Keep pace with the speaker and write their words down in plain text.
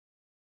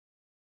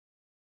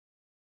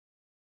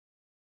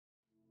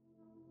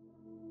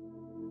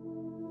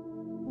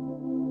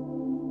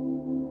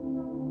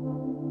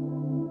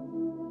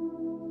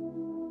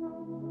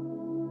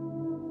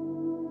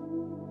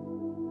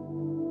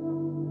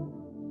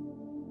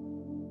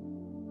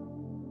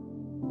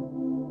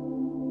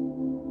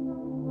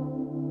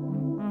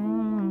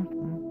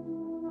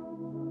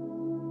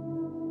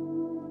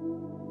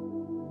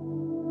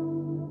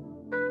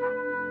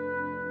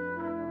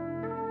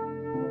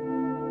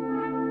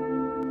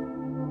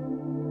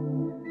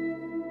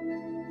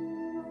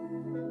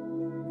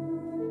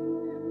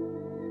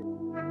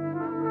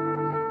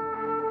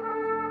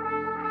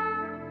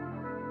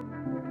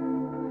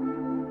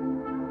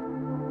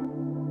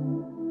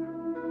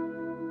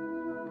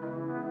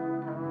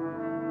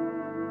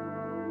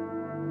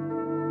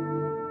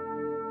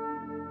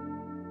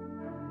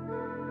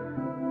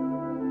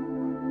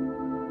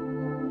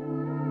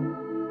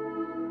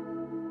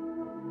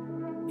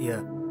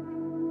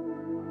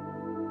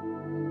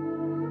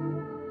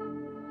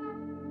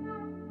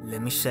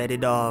Let me set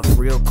it off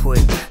real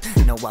quick.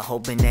 No, I'm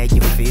hoping that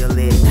you feel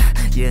it.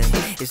 Yeah,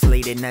 it's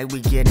late at night,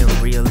 we getting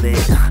real lit.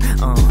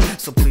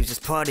 So please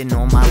just pardon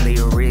on my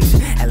lyrics.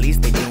 At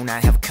least they do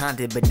not have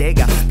content, but they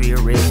got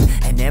spirit.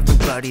 And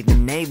everybody, the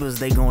neighbors,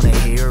 they gonna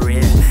hear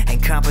it.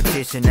 And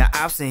competition, the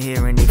option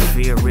here, and they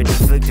fear it.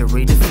 The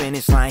victory, the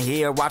finish line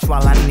here. Watch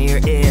while I near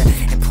it.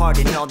 And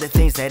pardon all the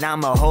things that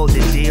I'ma hold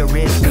the dear.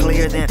 It's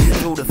clear then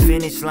through the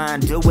finish line.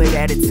 Do it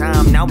at a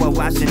time. Now we're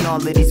watching all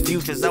of these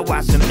futures. I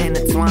watch them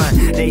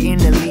intertwine. They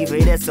interleave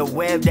it. It's a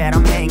web that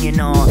I'm hanging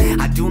on.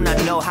 I do not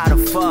know how to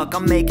fuck.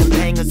 I'm making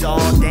bangers all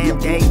damn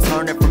day.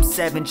 Turn it from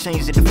 7,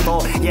 change it to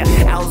 4. Yeah,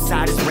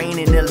 outside it's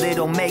raining a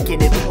little,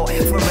 making it pour.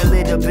 For a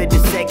little bit, the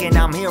second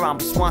I'm here, I'm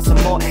just want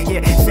some more.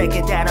 Yeah,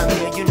 second that I'm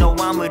here, you know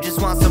I'ma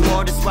just want some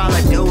more. Just while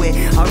I do it.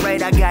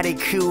 Alright, I got it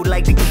cued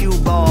like the cue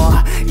ball.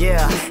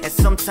 Yeah, and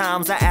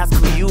sometimes I ask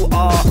who you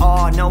are.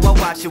 Oh, no, I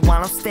watch it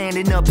while I'm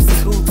standing up,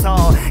 it's too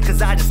tall.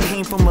 Cause I just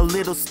came from a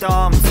little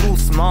star, I'm too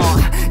small.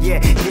 Yeah,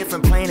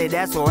 different planet,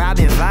 that's where I've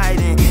been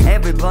vibing.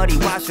 Everybody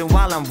watching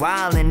while I'm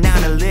wildin',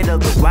 not a little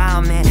bit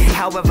wild, man.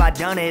 How have I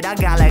done it? I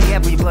got like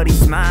everybody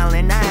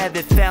smiling. I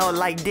haven't felt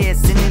like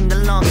this in the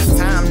longest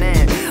time,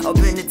 man. Up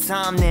in the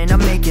time, then I'm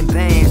making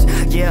bangs.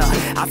 Yeah,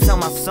 I tell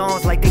my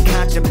songs like they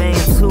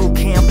contraband too.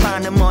 Can't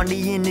find them on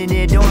the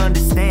internet, don't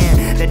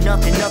understand that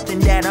nothing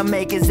that I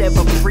make is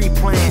ever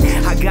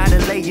pre-planned. I gotta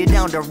lay it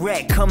down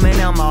direct, coming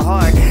out my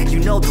heart. You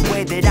know the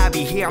way that I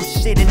be here, I'm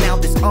shitting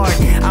out this art.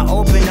 I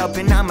open up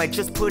and I might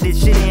just put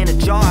this shit in a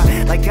jar.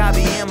 Like I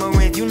be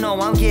Amaranth, you know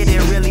I'm getting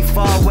really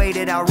far. Way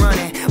that I run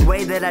it,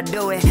 way that I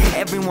do it.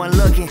 Everyone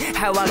looking,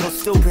 how I go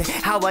stupid,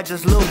 how I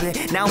just loop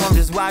it. Now I'm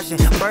just watching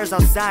birds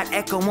outside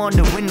echo on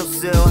the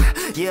windowsill.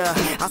 Yeah,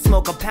 I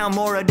smoke a pound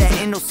more of that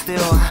Indo still.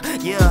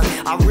 Yeah,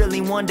 I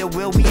really wonder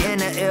will we in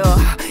the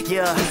ill.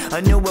 Yeah,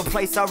 a newer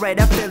place, alright,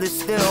 I feel it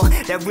still.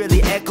 That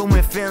really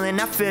echoing feeling,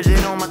 I feel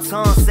it on my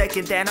tongue.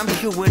 Second that I'm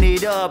queuing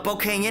it up,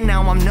 okay, and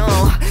now I'm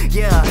numb.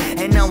 Yeah,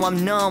 and now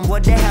I'm numb,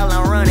 what the hell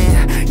I'm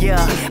running.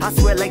 Yeah, I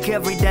swear like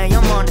every day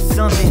I'm on to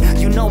something.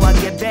 You know I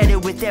get better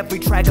with every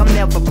track, I'm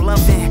never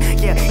bluffing.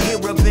 Yeah,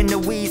 here up in the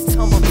weeds,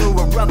 tumble through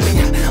a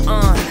roughing.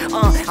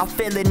 I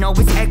feel it, no,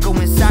 it's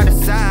echoing side to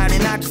side.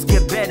 And I just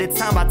get better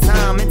time by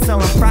time until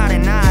I'm Friday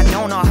night.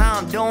 Don't know how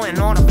I'm doing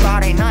on a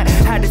Friday night.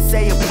 Had to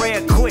say a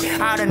prayer quick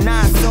out of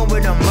 9, so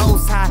with the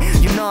most high.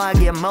 You know I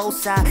get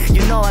most high,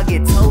 you know I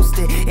get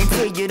toasted.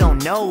 Until you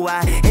don't know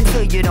why,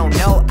 until you don't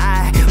know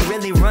I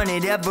really run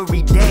it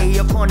every day.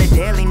 Upon a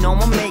daily, know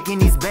I'm making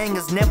these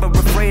bangers, never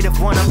afraid of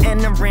what I'm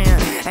entering.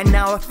 And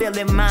now I feel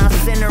it, mind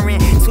centering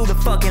to the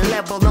fucking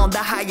level on the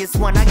highest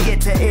one I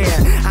get to air.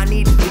 I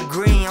need a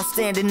degree, I'm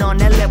standing on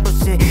that level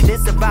shit.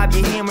 This a vibe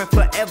you're hearing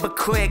forever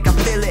quick. I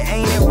feel it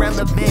ain't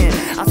irrelevant.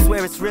 I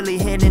swear it's really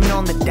hitting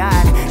on the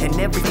dot. And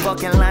every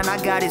fucking line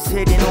I got is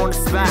hitting on the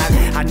spot.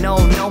 I know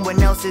no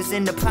one else is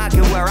in the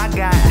pocket where I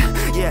got.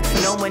 Yeah,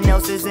 no one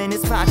else is in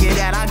this pocket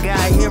that I got.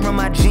 Here in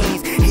my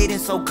jeans, hitting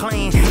so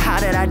clean. How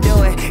did I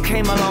do it?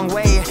 Came a long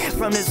way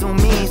from the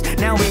zoomies.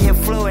 Now we here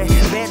fluid,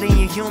 barely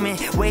a human.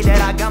 Way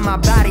that I got my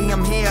body,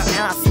 I'm here and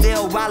I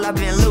still while I've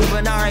been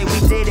looping. Alright,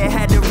 we did it,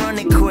 had to run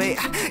it quick.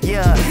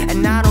 Yeah,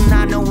 and I do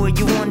not know what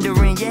you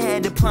wondering. You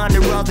had to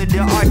ponder all the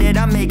art that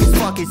I make is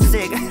fucking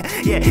sick.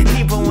 Yeah,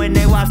 people when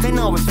they watch, they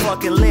know it's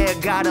fucking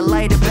lit. Gotta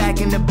light it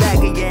back in the back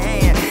of your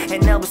hand.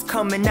 And now it's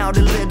coming out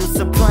a little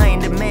supply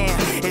and demand.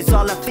 It's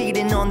all I'm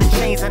feeding on the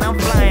chains and I'm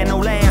flying no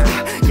land.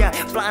 Yeah,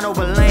 flying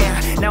over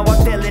land. Now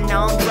I feel it,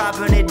 now I'm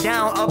dropping it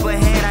down. Upper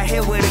hand, I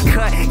hit with a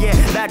cut. Yeah,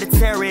 about to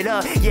tear it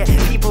up. Yeah,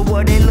 people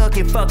what they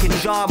looking, fucking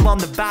job on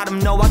the bottom.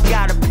 No, I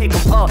gotta pick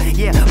them up.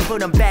 Yeah,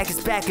 put them back,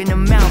 it's back in the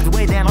mouth. The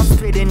way that I'm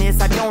spitting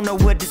this, I don't know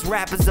what this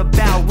rap is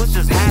about. What's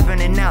just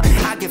happening now?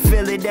 I can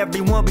feel it,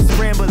 everyone be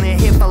scrambling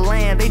here for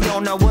land. They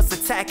don't know what's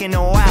attacking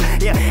a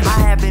while. Yeah,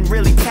 I haven't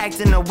really tacked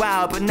in a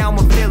while, but now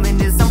I'm feeling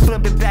this. I'm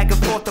flipping back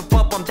and forth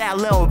up on that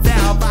little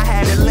valve. I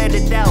had to let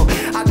it out.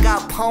 I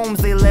got poems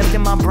they left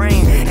in my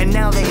brain, and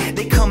now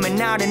they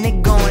coming out and they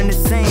going the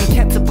same.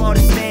 Kept up all the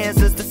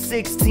stanzas, the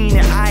 16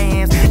 and I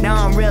hands.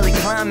 Now I'm really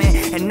climbing,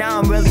 and now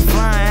I'm really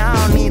flying.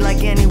 I don't need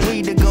like any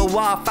weed to go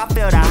off. I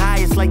feel the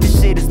highest, like the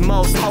shit is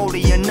most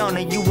holy, and none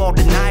of you all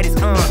deny this.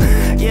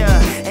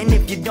 Yeah, and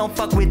if you don't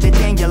fuck with it,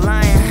 then you're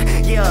lying.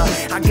 Yeah,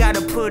 I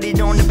gotta put it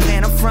on the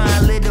pan. I'm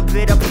frying a little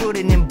bit, I put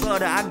it in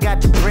butter. I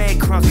got the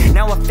breadcrumbs.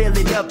 Now I fill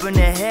it up in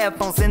the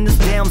headphones in this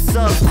damn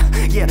sub.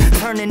 Yeah,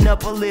 turning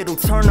up a little,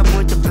 turn up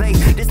with the bass.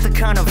 This the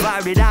kind of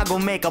vibe that I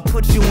gon' make. I'll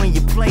put you in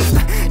your place.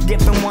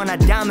 Different one, I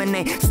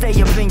dominate.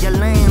 Stay up in your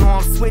lane, or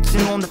I'm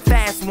switching on the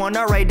fast one.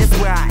 Alright, that's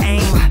where I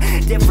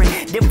aim.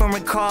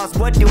 Different cars,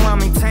 what do I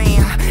maintain?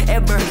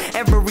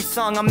 Every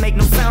song I make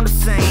no sound the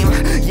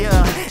same.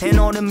 Yeah, and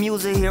all the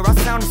music here I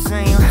sound the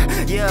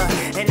same. Yeah,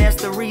 and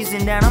that's the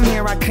reason that I'm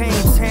here. I came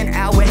 10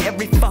 hours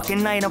every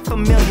fucking night. I'm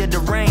familiar to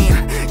rain.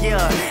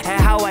 Yeah,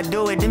 and how I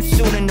do it, them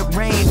shooting the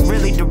range,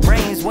 really the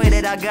range. Way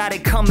that I got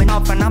it coming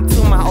off, and I'm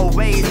to my old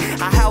ways.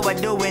 How I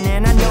do it,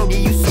 and I know that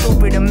you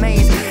stupid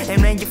amazed.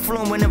 And then you're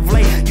fluent of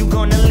late, you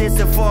gonna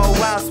listen for a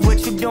while. So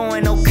what you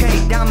doing?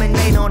 Okay,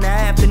 dominate on the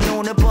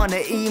afternoon up on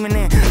the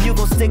evening. You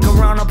gon' stick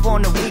around up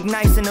on the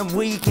weeknights and the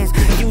weekends.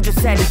 You just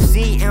had to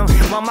see him,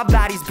 while my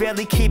body's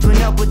barely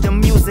keeping up with the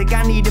music.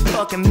 I need a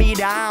fucking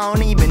meter, I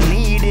don't even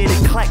need it.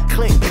 A clack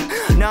click.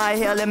 Now I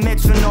hear the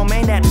metronome,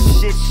 ain't that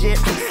the shit.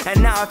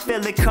 And now I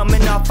feel it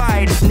coming off,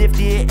 I just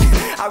nifty it.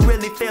 I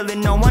really feel it,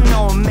 no, I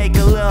know I'll make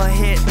a little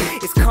hit.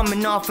 It's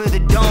coming off of the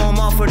dome,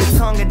 off of the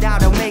tongue, and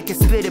I'll make it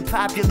spit a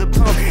popular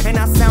poem. And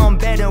I sound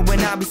better when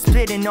I be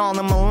spitting all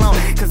them alone,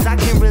 cause I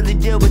can't really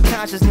deal with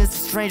consciousness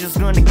the stranger's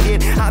gonna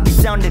give. I be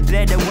sounding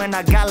better when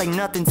I got like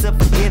nothing to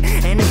forgive.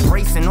 And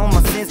embracing all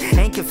my sins,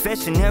 ain't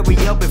confessionary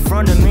up in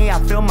front of me. I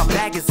feel my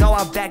back is all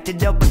I backed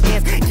it up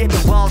against. Get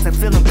the walls, I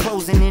feel them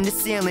closing in the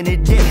ceiling,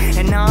 it dip.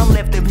 And now I'm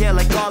left up here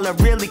like all I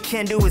really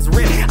can do is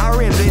rip. I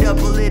rip it up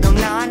a little,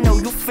 now I know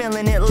you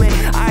feeling it lit.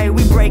 Alright,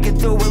 we break it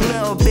through a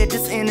little bit,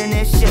 this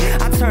internet shit.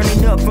 I turn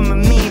it up from a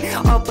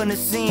meme, up on the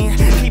scene.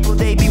 People,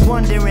 they be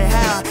wondering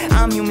how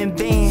I'm human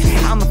being.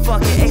 I'm a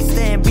fucking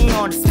extent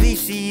beyond the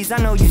species. I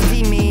know you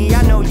see me,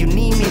 I know you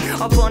need me.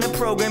 Up on the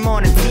program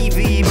on the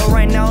TV, but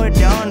right now at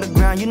the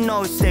underground, you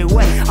know it stay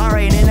wet.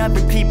 Alright, and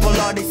other people,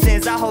 all they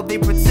sins, I hope they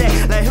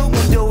protect. Like who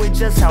gon' do it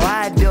just how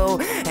I do?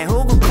 And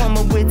who gon' come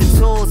up with the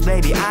tools,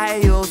 baby, I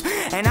use.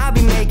 And I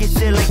be making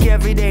shit like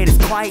every day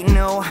that's quite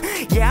new.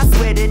 Yeah, I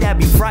swear that I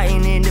be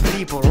frightening to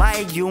people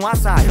like you. I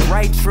saw it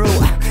right true.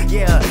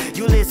 Yeah,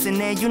 you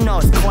listening, you know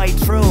it's quite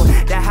true.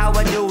 That how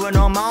I do it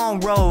on my own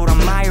road, on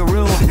my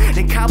route.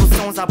 The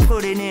cobblestones I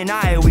put it in,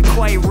 we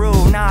quite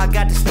rude. Now I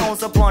got the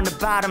stones up on the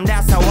bottom,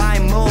 that's how I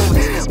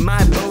move.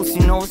 My boots,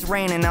 you know it's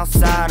raining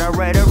outside.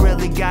 Alright, I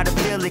really gotta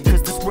feel it,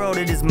 cause this world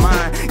it is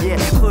mine. Yeah,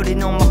 put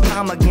it on my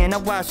palm again,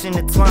 I'm watching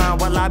the twine.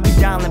 While I be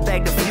dialing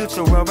back the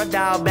future, or I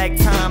dial back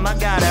time. I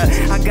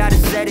gotta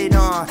set it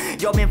on.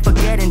 Y'all been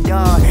forgetting,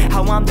 dawg,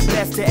 how I'm the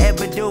best to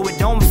ever do it.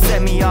 Don't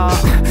set me off.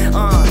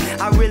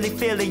 I really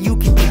feel it, you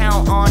can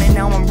count on it.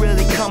 Now I'm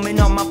really coming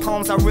on my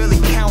poems, I really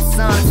count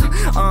sons.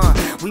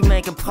 We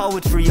making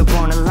poetry up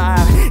on the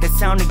live. It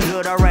sounded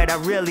good, alright, I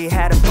really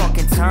had a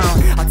fucking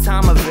time. A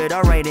time of it,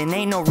 alright, and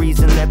ain't no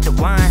reason left to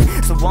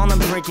whine. So all I'm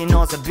drinking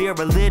is a beer,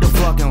 a little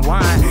fucking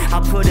wine.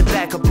 I'll put it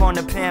back up on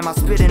the pen, I'll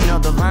spit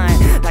another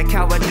line. Like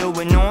how I do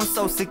it, no, I'm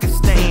so sick of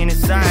staying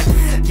inside.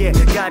 Yeah,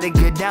 gotta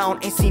get down,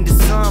 ain't seen the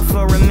sun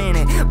for a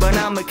minute. But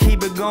I'ma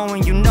keep it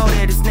going, you know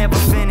that it's never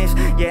finished.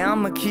 Yeah,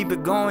 I'ma keep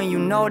it going, you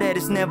know that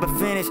it's never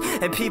finished.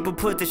 And people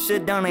put the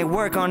shit down, they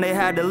work on, they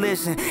had to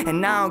listen.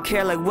 And I don't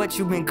care like what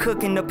you been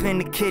cooking up in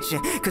the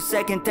kitchen, cause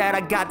second that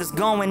I got this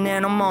going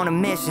and I'm on a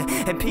mission.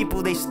 And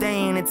people they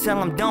staying until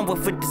I'm done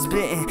with the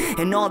spitting.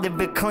 And all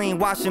of it clean,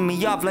 washing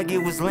me off like it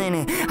was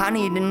linen. I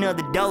need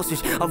another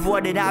dosage of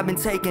what it I've been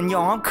taking,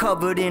 yo, I'm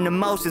covered in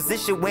emotions.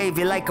 This shit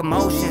wavy like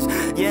emotions.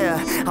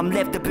 Yeah, I'm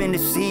left up in the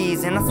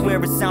seas, and I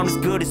swear it sounds as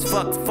good as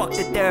fuck. Fuck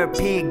the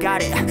therapy,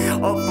 got it.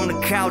 Up on the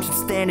couch, I'm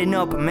standing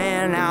up, a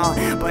man now.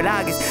 But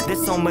I guess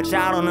there's so much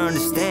I don't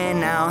understand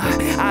now.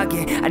 I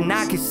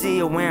can see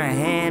it wearing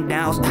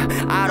handouts.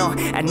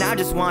 And I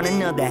just want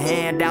another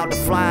handout. The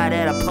flyer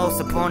that I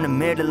post up on the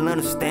middle of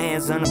the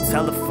stands, on the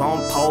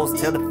telephone poles,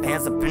 till the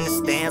fans up in the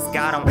stands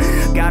got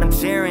them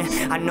cheering.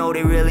 I know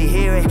they really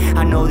hear it.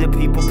 I know that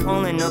people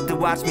pulling up to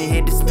watch me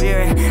hit the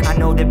spirit. I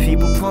know that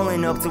people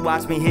pulling up to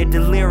watch me hit the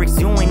lyrics.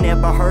 You ain't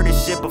never heard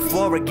this shit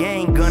before,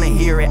 again, gonna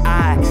hear it.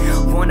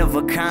 One of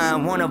a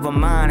kind, one of a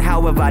mind.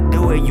 However I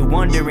do it, you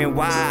wondering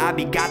why I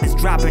be got this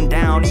dropping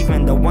down,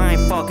 even though I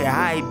ain't fucking,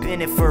 I ain't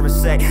been it for a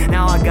sec.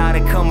 Now I gotta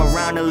come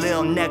around a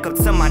little neck up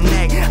to my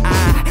neck.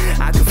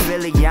 I can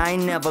feel it, yeah, I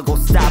ain't never gon'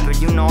 stop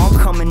it. You know I'm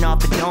coming off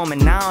the dome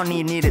and I don't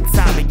need to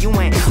top it. You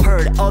ain't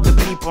heard other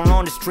people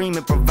on the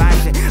streaming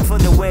providing for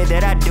the way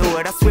that I do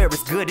it. I swear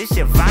it's good, this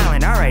shit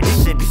violent. Alright,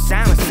 this shit be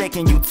silent.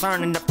 Second you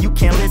turning up, you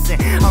can't listen.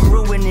 I'm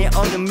ruining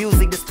other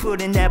music that's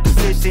put in that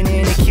position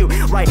in the queue.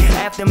 Right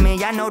after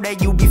me, I know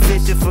that you be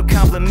fishing for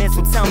compliments.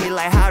 So tell me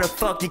like how the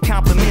fuck you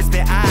compliments me.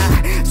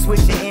 I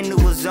switch it into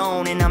a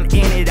zone and I'm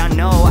in it. I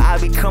know I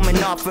be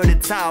coming off of the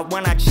top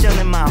when I chill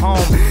in my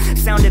home.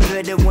 Sounded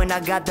better when I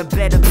got the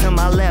bed up to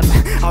my left.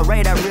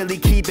 Alright, I really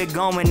keep it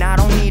going, I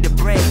don't need a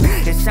break.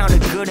 It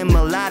sounded good and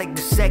melodic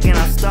the second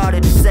I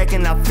started, the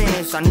second I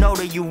finished. I know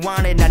that you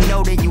want it, I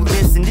know that you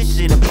listen. This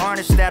shit a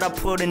varnish that I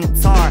put in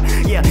the tar.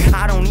 Yeah,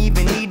 I don't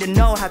even need to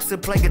know how to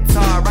play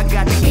guitar. I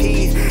got the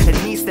keys,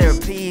 it needs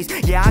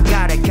therapies. Yeah, I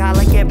got a guy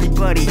like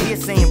everybody here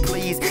saying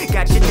please.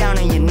 Got you down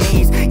on your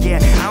knees. Yeah,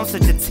 I'm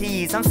such a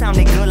tease. I'm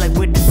sounding good like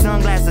with the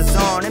sunglasses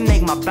on and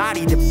make my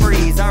body to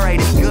freeze. Alright,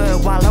 it's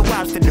good while I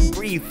watch the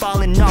debris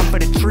falling off of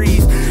the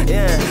trees.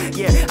 Yeah,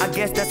 I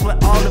guess that's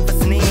what all of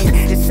us need.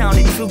 It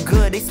sounded too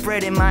good, they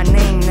spreading my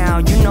name now.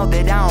 You know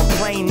that I don't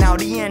play now,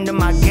 the end of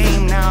my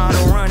game now. I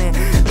don't run it,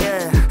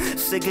 yeah.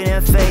 Sicker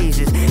than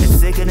phases, it's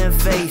sicker than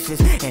faces.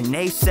 And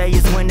they say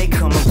it's when they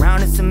come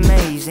around, it's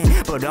amazing.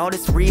 But all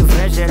this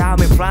revenge that I've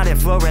been plotting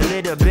for a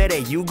little bit,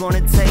 and you gonna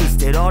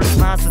taste it. All the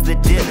sponsors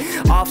that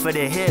dip off of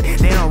the hip,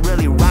 they don't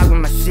really rock with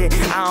my shit.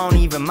 I don't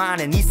even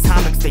mind, and these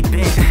topics they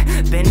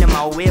bend to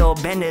my will,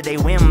 bend to they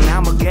whim.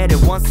 I'ma get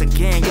it once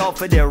again, y'all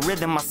for the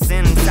rhythm I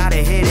send, try to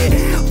hit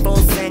it. Full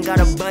send, got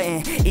a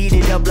button, eat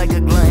it up like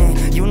a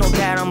glutton. You know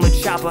that I'm a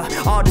child.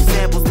 chopper. All the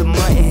samples, the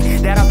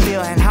mutton that I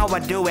feel and how I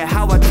do it,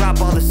 how I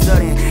drop all of a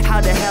sudden. How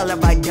the hell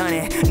have I done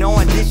it?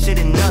 Knowing this shit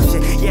enough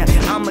shit. Yeah,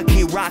 I'ma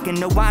keep rocking.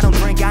 No, I don't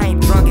drink, I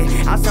ain't drunk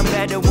it. I sound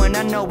better when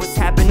I know what's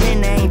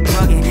happening, they ain't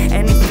drugging.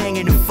 Anything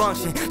in the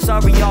function,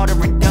 sorry all the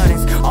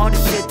redundance. All the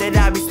shit that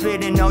I be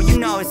spitting, oh, you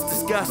know it's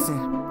disgusting.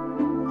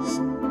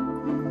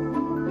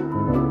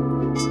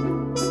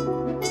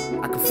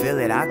 I can feel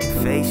it, I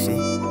can face it.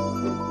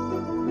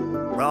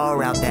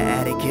 Raw out the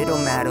attic, it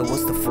don't matter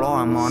what's the floor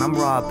I'm on. I'm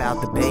raw about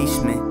the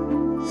basement.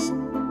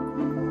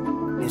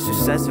 It's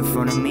success in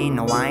front of me,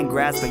 no I ain't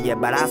grasped it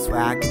yet, but I swear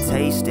I can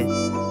taste it.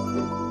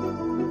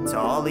 To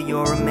all of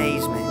your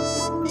amazement,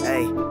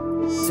 hey,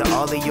 to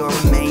all of your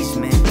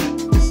amazement.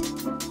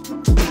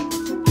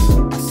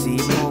 I see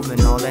it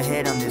moving all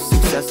ahead, I'm this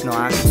success, no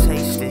I can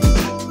taste it.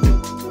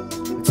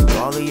 To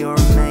all of your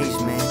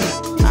amazement,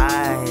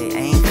 I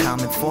ain't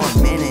coming for a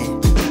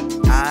minute.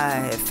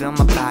 I feel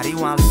my body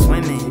while I'm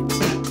swimming.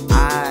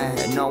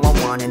 I know I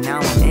want it, now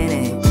I'm in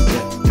it.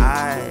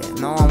 I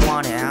know I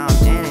want it, now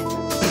I'm in it.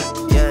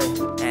 Yeah,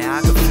 and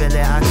I can feel it,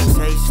 I can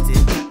taste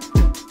it.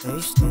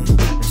 Taste it.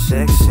 The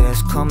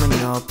success coming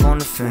up on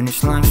the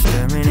finish line,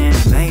 staring in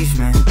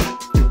amazement.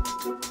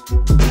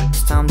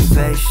 It's time to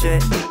face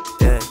shit,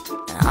 yeah,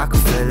 and I can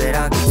feel it,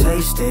 I can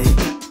taste it.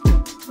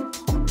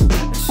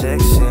 The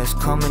success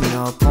coming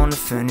up on the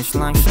finish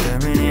line,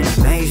 staring in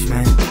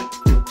amazement.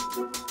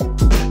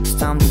 It's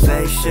time to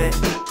face shit,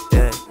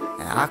 yeah,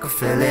 and I can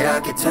feel it, I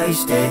can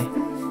taste it.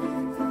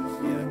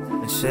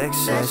 The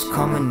success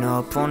coming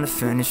up on the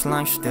finish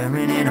line,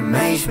 staring in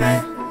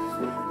amazement.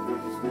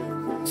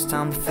 It's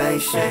time to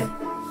face shit,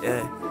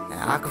 yeah, and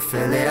I can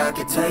feel it, I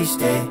can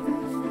taste it.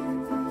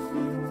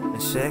 The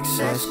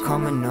success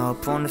coming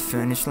up on the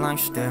finish line,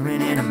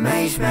 staring in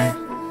amazement.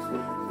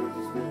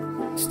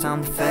 It's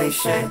time to face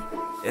shit,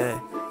 yeah,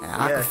 and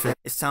I can feel it.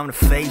 It's time to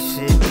face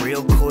it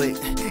real quick.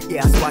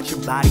 Yeah, I watch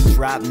your body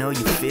drop, know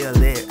you feel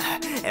it.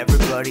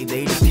 Everybody,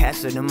 they just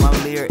catch it in my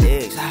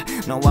lyrics.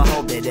 No, I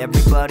hope that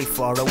everybody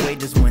far away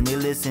just when they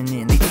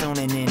listening, they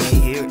tuning in, they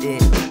hear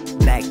it.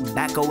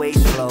 Back away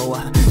slow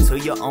to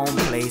your own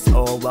place.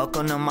 Oh,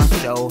 welcome to my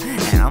show,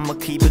 and I'ma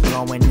keep it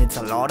going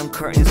until all them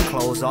curtains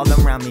close. All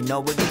around me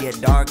know it get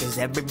dark, as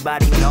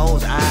everybody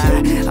knows.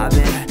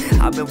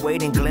 I've been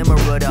waiting, glimmer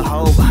of the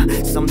hope.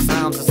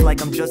 Sometimes it's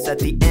like I'm just at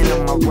the end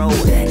of my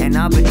road, and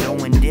I've been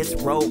doing this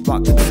road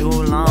walk for too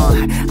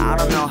long. I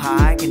don't know how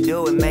I can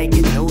do it,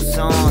 making new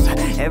songs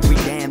every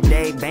damn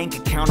day, bank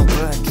account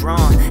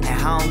overdrawn. And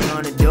how I'm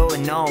gonna do it,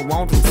 no, it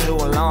won't be too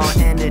long.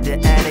 Into the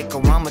attic,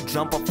 or I'ma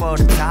jump up for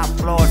the top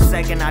floor.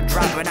 Second I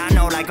drop it, I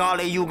know like all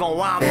of you gon'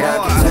 want more.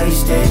 I can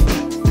taste it.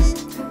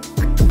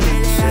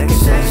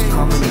 Success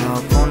coming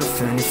up on the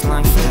finish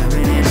line,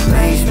 staring in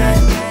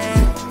amazement.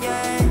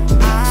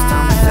 It's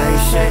time to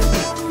face shit,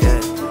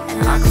 yeah,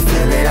 and I can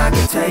feel it, I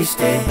can taste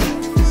it.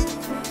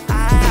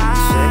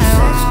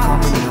 Success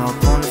coming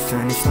up on the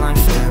finish line,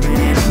 staring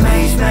in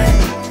amazement.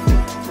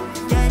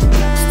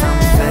 It's time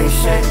to face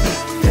shit,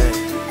 yeah,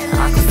 and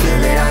I can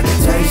feel it, I can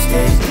taste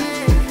it.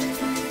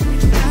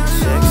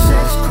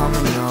 Success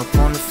coming up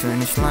on the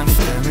finish line,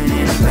 staring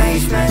in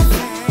amazement.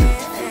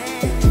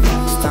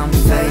 It's time to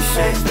face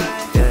shit,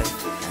 yeah,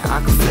 and I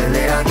can feel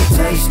it, I can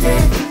taste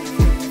it.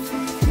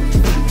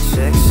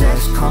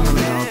 Success coming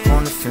up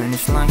on the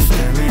finish line,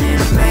 staring in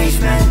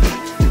amazement.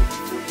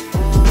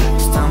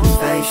 It's time to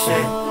face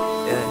shit,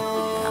 yeah.